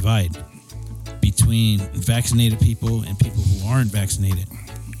of a divide between vaccinated people and people who aren't vaccinated.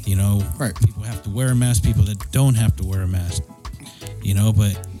 You know, right. People have to wear a mask, people that don't have to wear a mask. You know,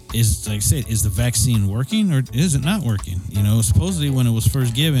 but is, like I said, is the vaccine working or is it not working? You know, supposedly when it was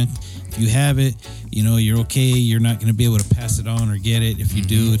first given, if you have it, you know, you're okay. You're not going to be able to pass it on or get it. If you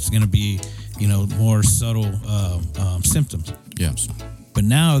do, it's going to be, you know, more subtle symptoms. Yeah. But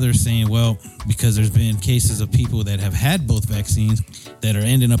now they're saying, well, because there's been cases of people that have had both vaccines that are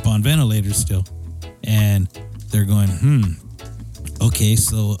ending up on ventilators still. And they're going, okay,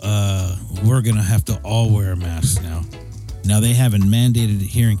 so we're going to have to all wear a mask now. Now, they haven't mandated it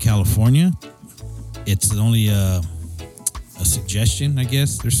here in California. It's only a suggestion, I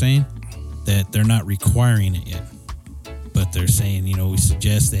guess they're saying, that they're not requiring it yet. But they're saying, we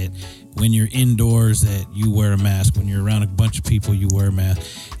suggest that when you're indoors that you wear a mask. When you're around a bunch of people, you wear a mask.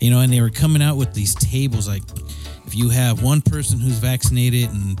 And they were coming out with these tables like, if you have one person who's vaccinated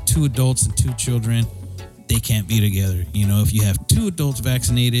and 2 adults and 2 children, they can't be together. If you have 2 adults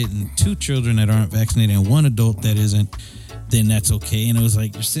vaccinated and 2 children that aren't vaccinated and 1 adult that isn't, then that's okay. And it was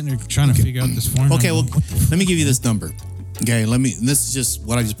like, you're sitting there trying to figure out this formula. Okay, well, let me give you this number. Okay, this is just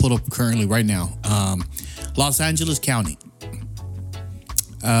what I just pulled up currently right now. Los Angeles County.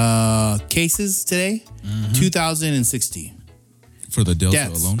 Cases today, 2,060. For the Delta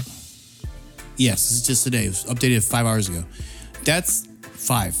Deaths. alone? Yes, it's just today. It was updated 5 hours ago. That's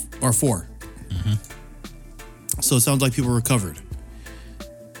 5 or 4. So it sounds like people recovered.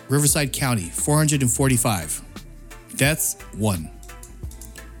 Riverside County, 445. Deaths, 1.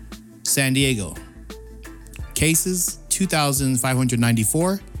 San Diego, cases,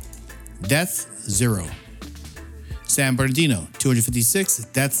 2,594. Deaths, 0. San Bernardino, 256.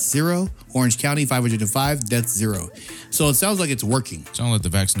 Deaths, 0. Orange County, 505. Deaths, 0. So it sounds like it's working. Sounds like the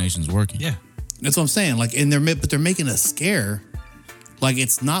vaccination's working. Yeah. That's what I'm saying. Like, but they're making a scare like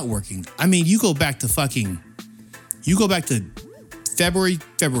it's not working. I mean, you go back to February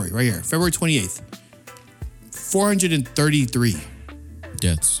right here, February 28th, 433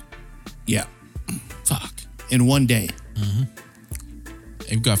 Deaths. Yeah. Fuck. In one day.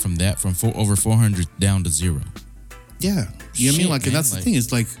 It got from over 400 down to 0. Yeah. You know what I mean? Like, man, and that's the thing.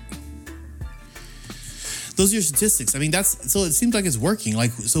 It's like, those are your statistics. I mean, so it seems like it's working.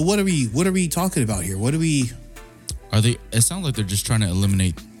 Like, so what are we talking about here? It sounds like they're just trying to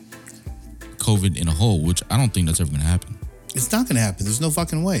eliminate COVID in a whole, which I don't think that's ever going to happen. It's not going to happen. There's no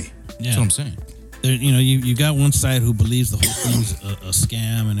fucking way. That's what I'm saying. There, you got one side who believes the whole thing's a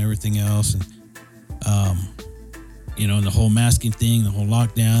scam and everything else, and and the whole masking thing, the whole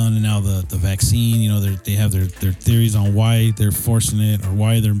lockdown, and now the vaccine. They have their theories on why they're forcing it or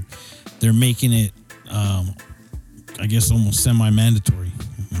why they're making it. I guess almost semi-mandatory.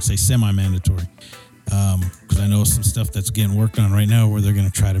 I'm gonna say semi-mandatory because I know some stuff that's getting worked on right now where they're going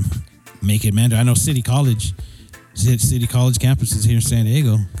to try to make it mandatory. I know City College campuses here in San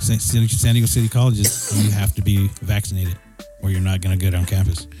Diego, San Diego City Colleges, you have to be vaccinated or you're not going to get on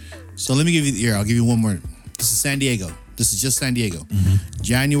campus. So let me give you I'll give you one more. This is San Diego. This is just San Diego.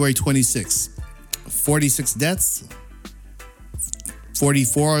 January 26th, 46 deaths,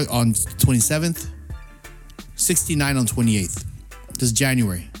 44 on 27th, 69 on 28th. This is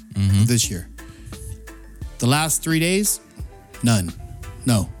January of this year. The last 3 days, none.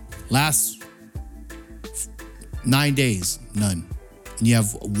 No. Last 9 days, none. And you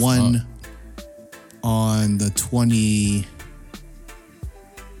have one on the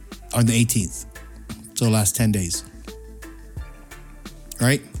 18th. So the last 10 days.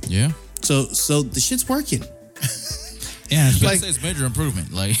 Right? Yeah. So the shit's working. Yeah, it's Like, it's major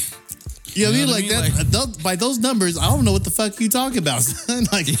improvement. Like, You know what I mean? what I Like mean? that, by those numbers, I don't know what the fuck you talking about, son.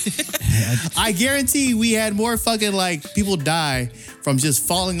 Like, I guarantee we had more fucking like people die from just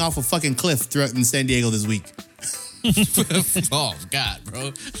falling off a fucking cliff throughout in San Diego this week. oh God,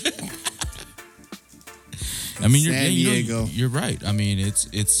 bro. I mean, San Diego. You're right. I mean, it's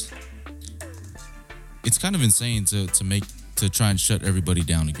kind of insane to try and shut everybody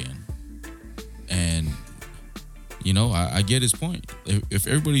down again. And I get his point. If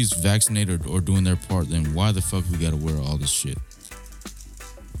everybody's vaccinated or doing their part, then why the fuck we got to wear all this shit?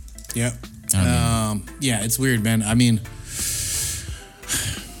 Yeah. Yeah, it's weird, man. I mean,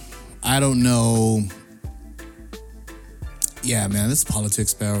 I don't know. Yeah, man, this is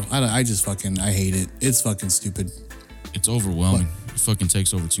politics, bro. I just fucking hate it. It's fucking stupid. It's overwhelming. It fucking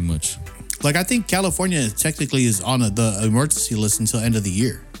takes over too much. Like, I think California technically is on the emergency list until end of the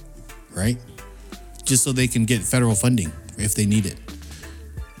year, right? Just so they can get federal funding if they need it.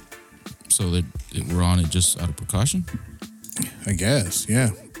 So that we're on it just out of precaution? I guess,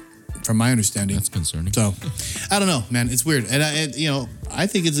 yeah. From my understanding. That's concerning. So, I don't know, man. It's weird. And, I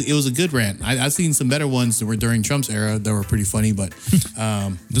think it was a good rant. I've seen some better ones that were during Trump's era that were pretty funny, but...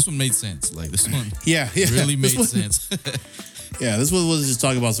 this one made sense. Like, this one yeah. really made sense. Yeah, this one was just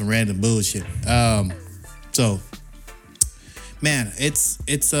talking about some random bullshit. So, man,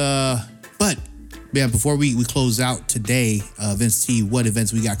 but... Man, before we close out today, Vince T, what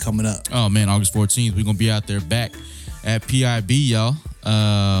events we got coming up? Oh, man, August 14th, we're going to be out there back at PIB, y'all.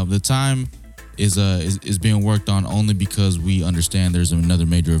 The time is being worked on only because we understand there's another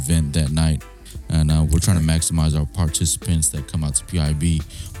major event that night. And we're trying to maximize our participants that come out to PIB.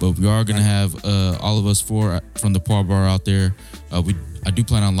 But we are going to have all of us from the Par Bar out there. I do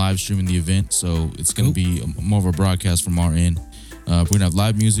plan on live streaming the event, so it's going to be more of a broadcast from our end. We're going to have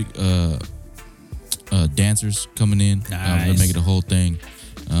live music, dancers coming in. Nice. We're going to make it a whole thing.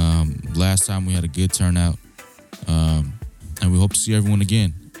 Last time we had a good turnout. And we hope to see everyone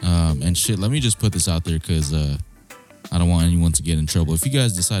again. And shit, let me just put this out there because I don't want anyone to get in trouble. If you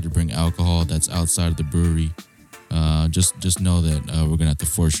guys decide to bring alcohol that's outside of the brewery, just know that we're gonna have to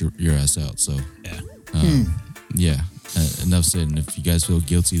force your ass out. So yeah, enough said. And if you guys feel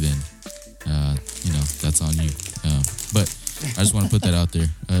guilty, then that's on you. But I just want to put that out there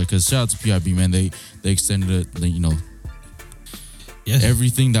because shout out to PIB, man. They extended it. Yes.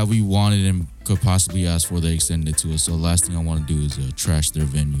 Everything that we wanted and could possibly ask for, they extended it to us. So the last thing I want to do is trash their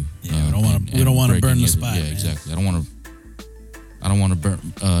venue. Yeah, we don't want to burn the spot. Yeah, man. exactly. I don't want to burn.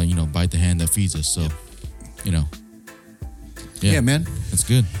 Bite the hand that feeds us. So, Yeah, man. That's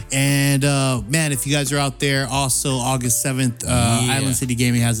good. And man, if you guys are out there, also August 7th, Island City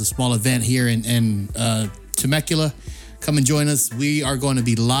Gaming has a small event here in Temecula. Come and join us. We are going to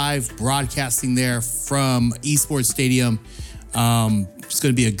be live broadcasting there from Esports Stadium. It's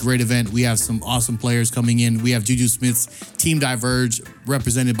going to be a great event. We have some awesome players coming in. We have Juju Smith's Team Diverge,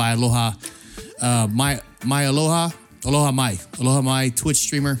 represented by Aloha, Aloha Mai, Twitch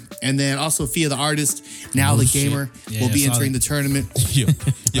streamer, and then also Fia the artist, now the gamer, will be entering the tournament. Yo,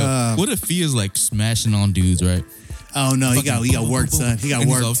 what if Fia's like smashing on dudes, right? Oh no, he got work, son. He got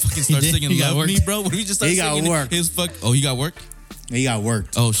work. Fucking start singing "Love Me," bro. What if we just start He got singing work. his fuck? Oh, he got work. He got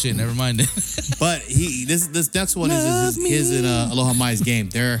worked. Oh shit, never mind. But this next one is his in Aloha Mai's game.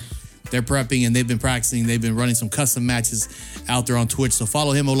 They're prepping and they've been practicing. They've been running some custom matches out there on Twitch. So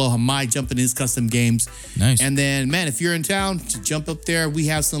follow him, Aloha Mai, jump in his custom games. Nice. And then, man, if you're in town, jump up there. We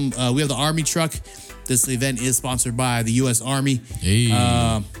have we have the Army truck. This event is sponsored by the U.S. Army. Hey.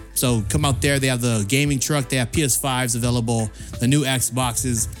 So come out there. They have the gaming truck. They have PS5s available, the new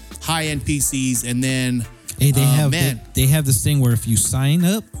Xboxes, high-end PCs, and then Hey, they have this thing where if you sign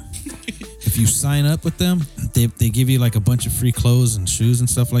up with them, they give you like a bunch of free clothes and shoes and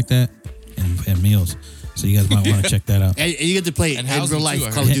stuff like that, and meals. So you guys might want to check that out. And you get to play in real life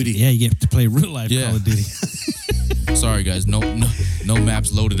too, Call of Duty. Yeah, you get to play real life Call of Duty. Sorry guys, no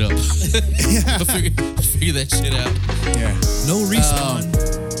maps loaded up. Figure that shit out. Yeah. No respawn.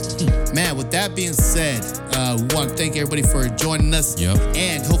 Man, with that being said, we want to thank everybody for joining us. Yep.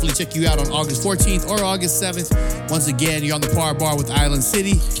 And hopefully check you out on August 14th or August 7th. Once again, you're on the Par Bar with Island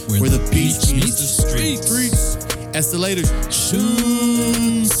City, where the beach meets the streets. Estelators.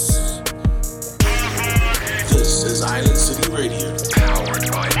 This is Island City Radio.